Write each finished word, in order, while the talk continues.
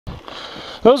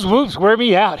Those whoops wear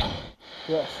me out.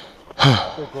 Yes.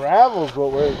 The gravel's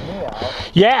what wears me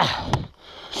out. Yeah.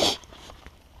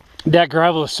 That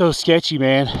gravel is so sketcy,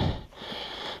 man.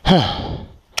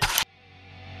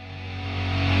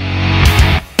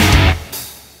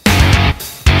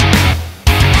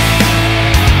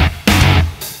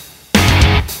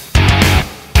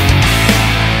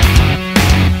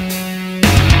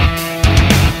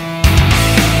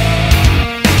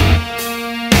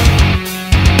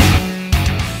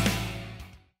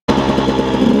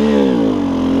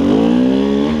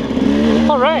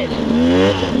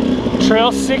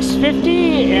 Trail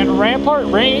 650 and Rampart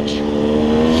Range.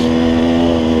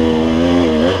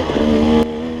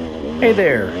 Hey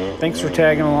there, thanks for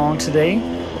tagging along today.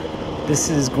 This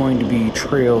is going to be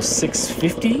Trail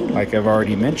 650, like I've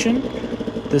already mentioned.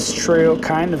 This trail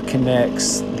kind of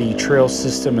connects the trail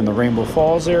system in the Rainbow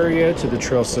Falls area to the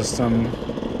trail system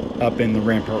up in the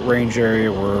Rampart Range area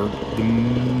where the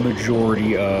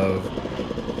majority of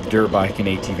dirt bike and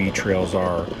ATV trails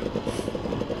are.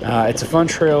 It's a fun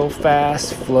trail,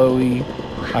 fast, flowy.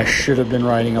 I should have been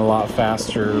riding a lot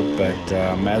faster, but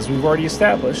as we've already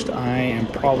established, I am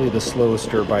probably the slowest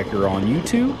dirt biker on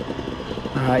YouTube.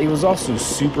 It was also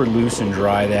super loose and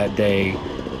dry that day,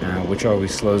 which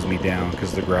always slows me down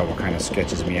because the gravel kind of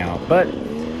sketches me out. But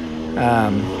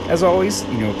as always,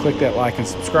 click that like and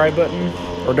subscribe button,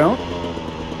 or don't.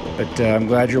 But I'm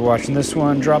glad you're watching this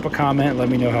one. Drop a comment, let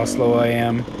me know how slow I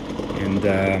am, and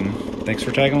thanks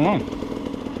for tagging along.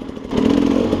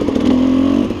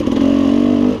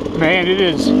 Man, it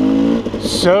is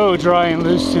so dry and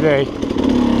loose today.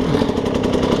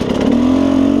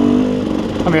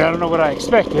 I mean, I don't know what I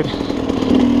expected,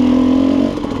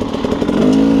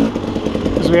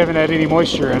 because we haven't had any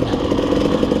moisture in,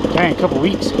 dang, a couple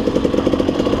weeks.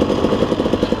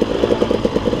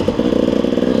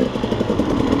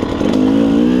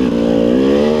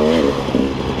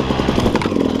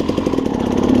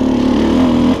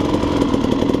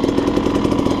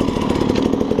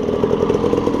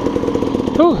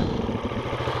 Ooh.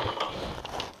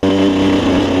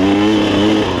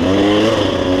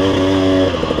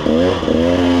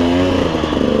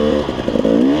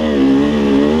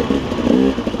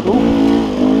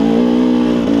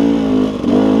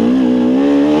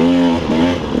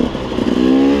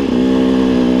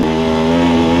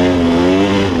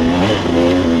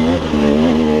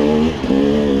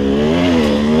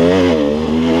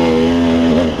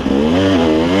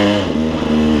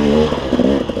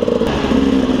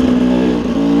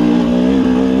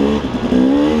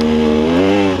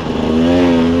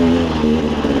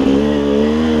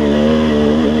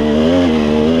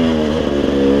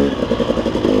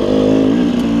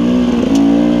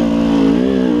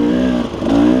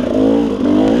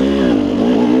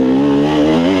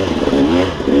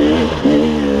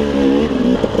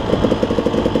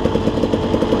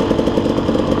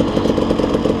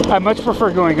 I much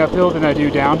prefer going uphill than I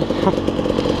do down.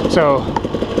 So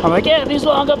I'm like, yeah, these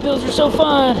long uphills are so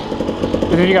fun.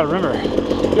 But then you gotta remember,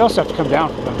 you also have to come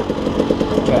down from them.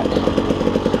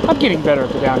 But I'm getting better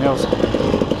at the downhills.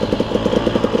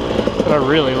 But I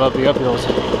really love the uphills.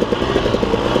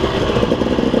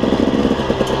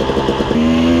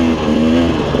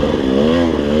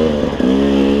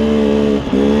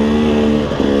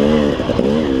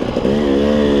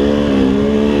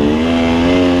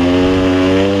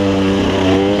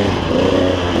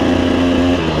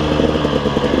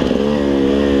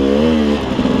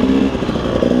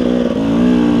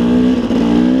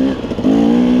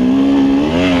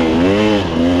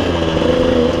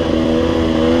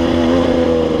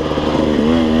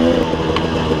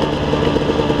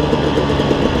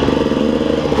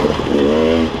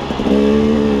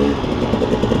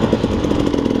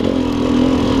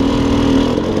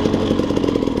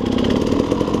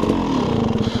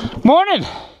 Morning.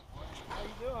 How you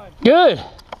doing? Good. How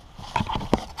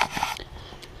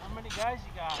many guys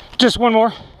you got? Just one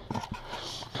more.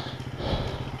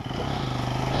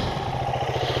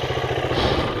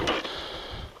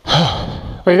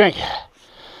 What do you think?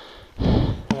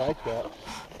 I like that.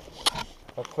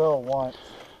 I fell once.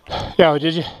 Yeah,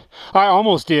 did you? I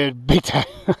almost did, big time.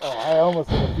 Oh, I almost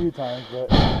did a few times, but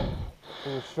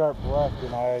it was sharp left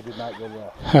and I did not go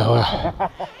left. Oh,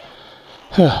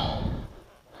 wow.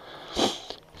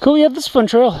 Cool, yeah, this is a fun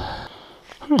trail.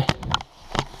 All right.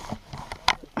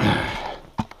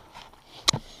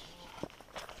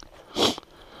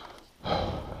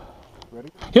 Ready?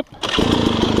 Yep.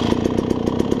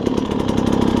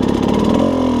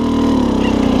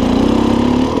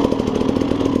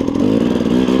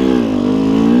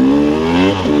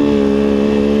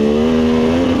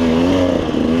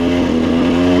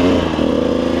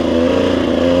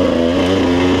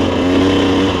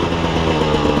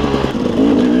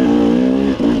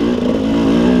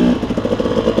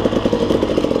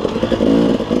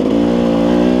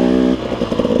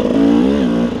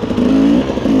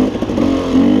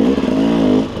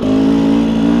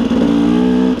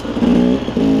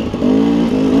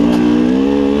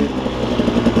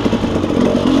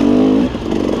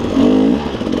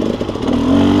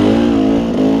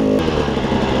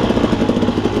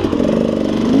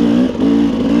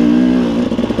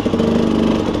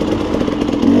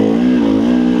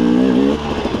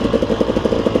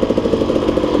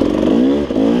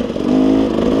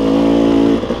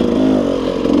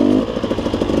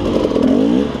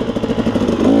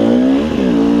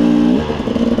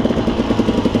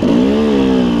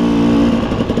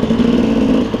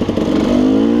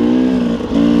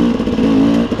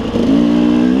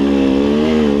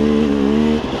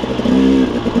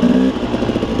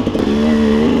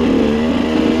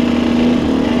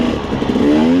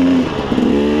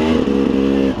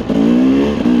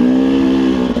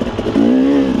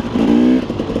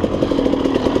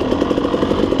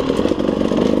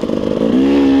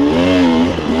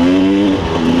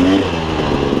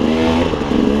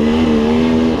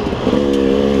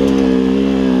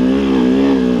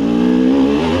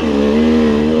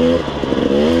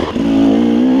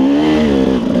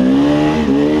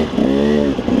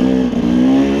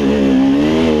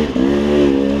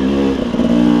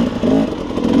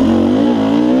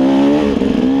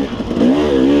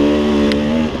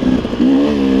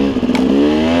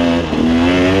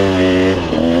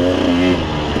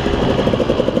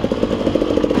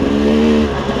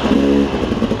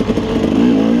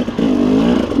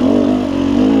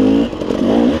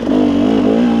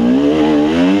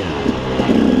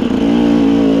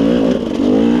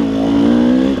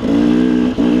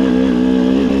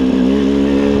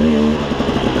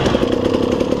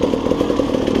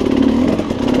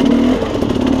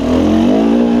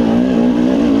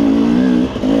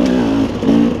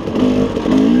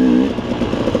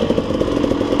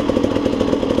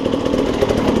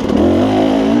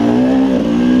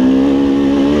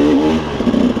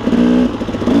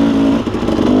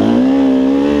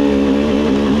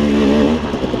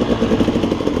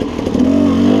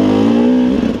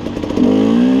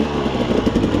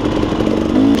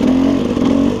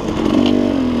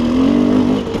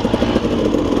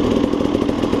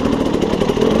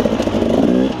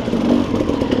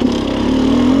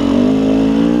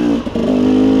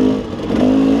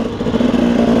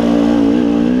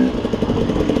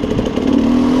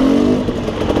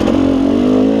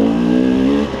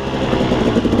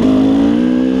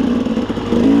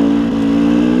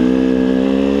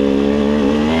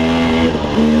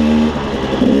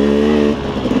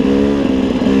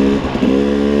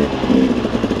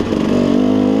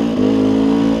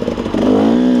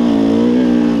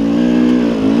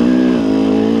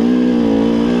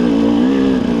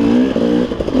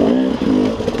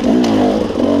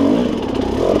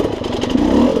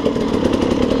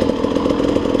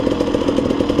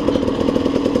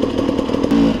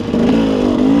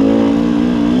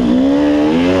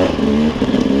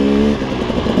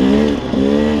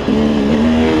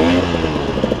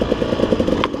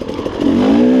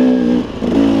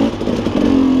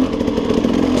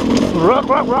 Rock,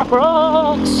 rock, rock,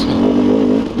 rocks.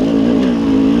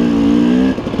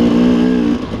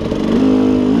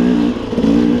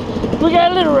 We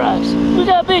got little rocks, we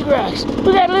got big rocks,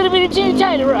 we got little bitty teeny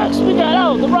tiny rocks, we got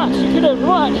all the rocks you could ever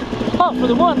want, all for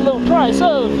the one low price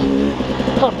of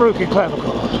a broken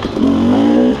clavicle.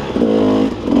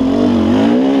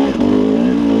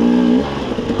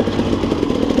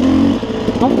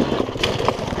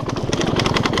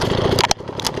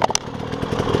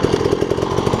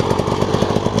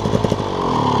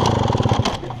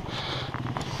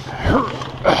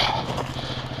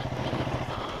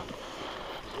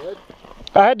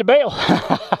 I had to bail.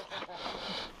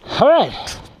 All right.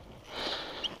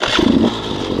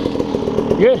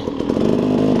 Good.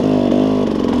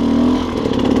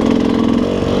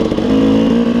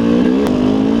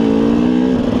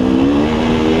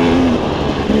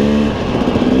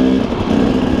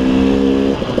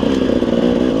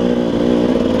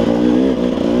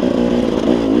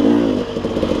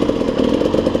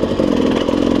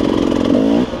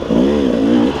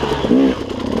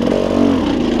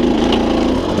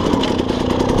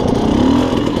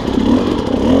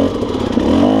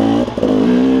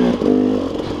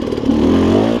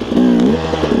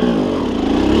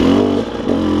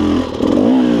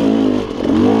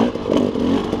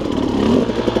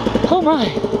 Oh my.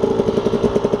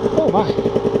 Oh my.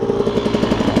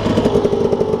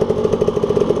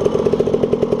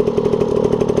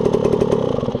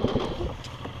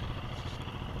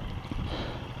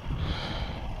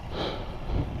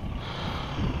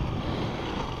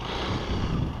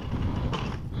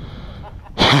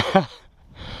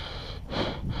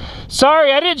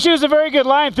 Sorry, I didn't choose a very good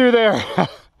line through there.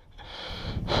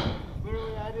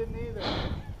 Clearly I didn't either.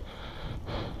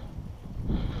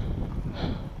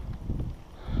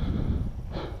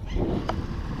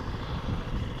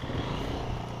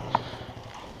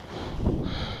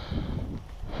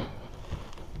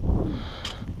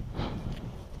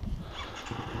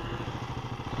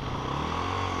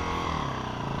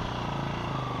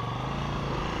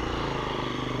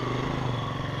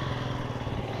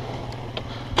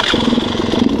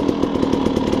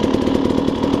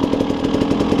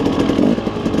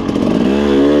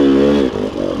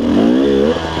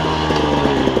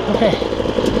 Okay,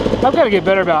 I've got to get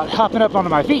better about hopping up onto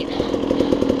my feet.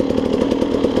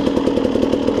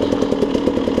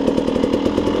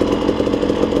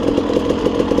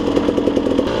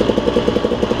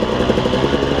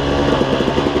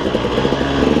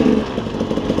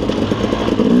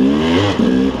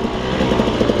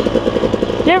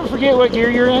 You ever forget what gear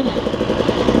you're in?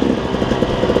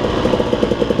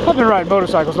 I've been riding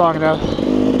motorcycles long enough.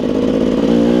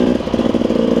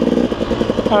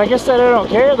 And I guess that I don't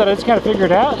care, that I just kind of figure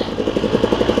it out.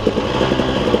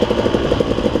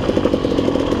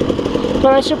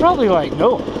 But I should probably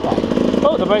know,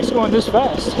 oh, the bike's going this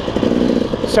fast.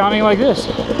 Sounding like this.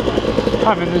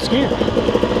 I'm in this gear.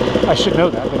 I should know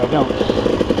that, but I don't.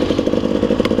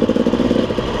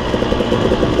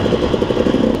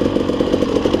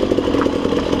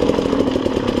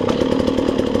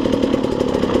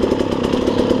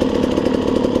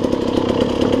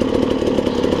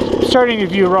 Starting to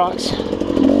view rocks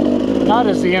not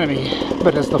as the enemy,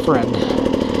 but as the friend.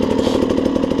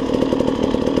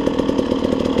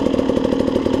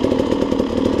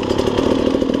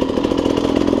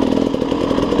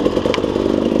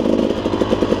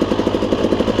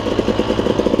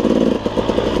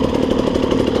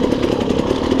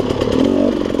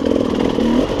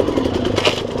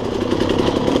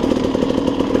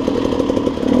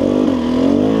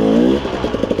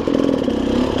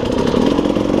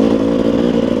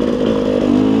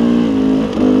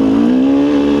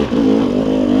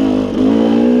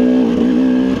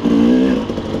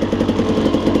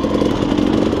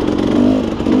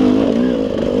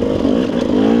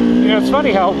 It's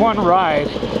funny how one ride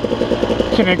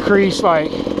can increase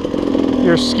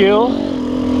your skill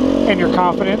and your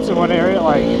confidence in one area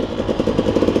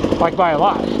like by a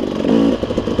lot.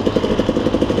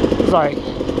 It's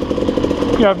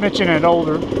I've mentioned in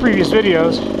previous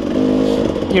videos,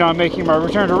 I'm making my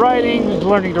return to riding,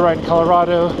 learning to ride in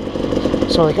Colorado.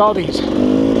 So all these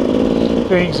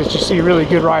things that you see really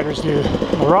good riders do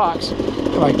on the rocks,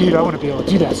 I'm like, dude, I want to be able to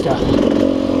do that stuff.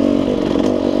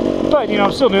 But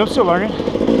I'm still new, I'm still learning.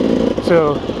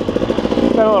 So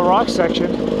that little rock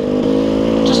section,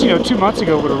 just 2 months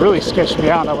ago would have really sketched me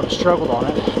out and I would have struggled on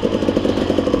it.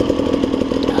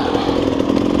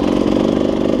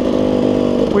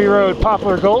 We rode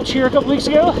Poplar Gulch here a couple weeks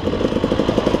ago.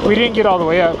 We didn't get all the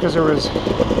way up because there was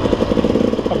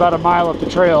about a mile up the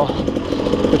trail.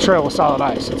 The trail was solid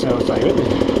ice, and so it's like,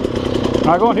 I'm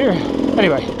not going here.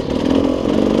 Anyway,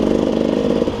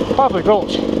 Poplar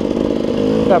Gulch,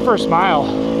 that first mile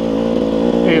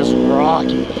is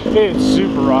rocky. It's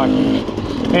super rocky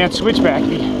and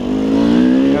switchbacky.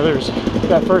 You know, there's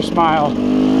that first mile,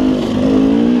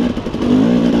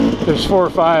 there's 4 or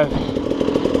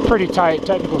 5 pretty tight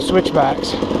technical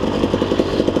switchbacks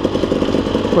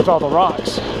with all the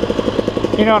rocks.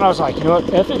 You know, and I was like, you know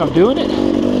what, F it, I'm doing it.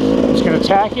 I'm just gonna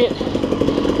attack it.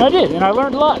 And I did, and I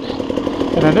learned a lot.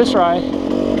 And then this ride,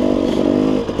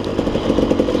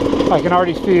 I can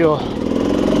already feel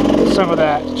some of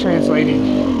that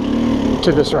translating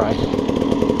to this ride.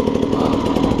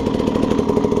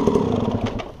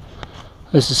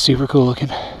 This is super cool looking.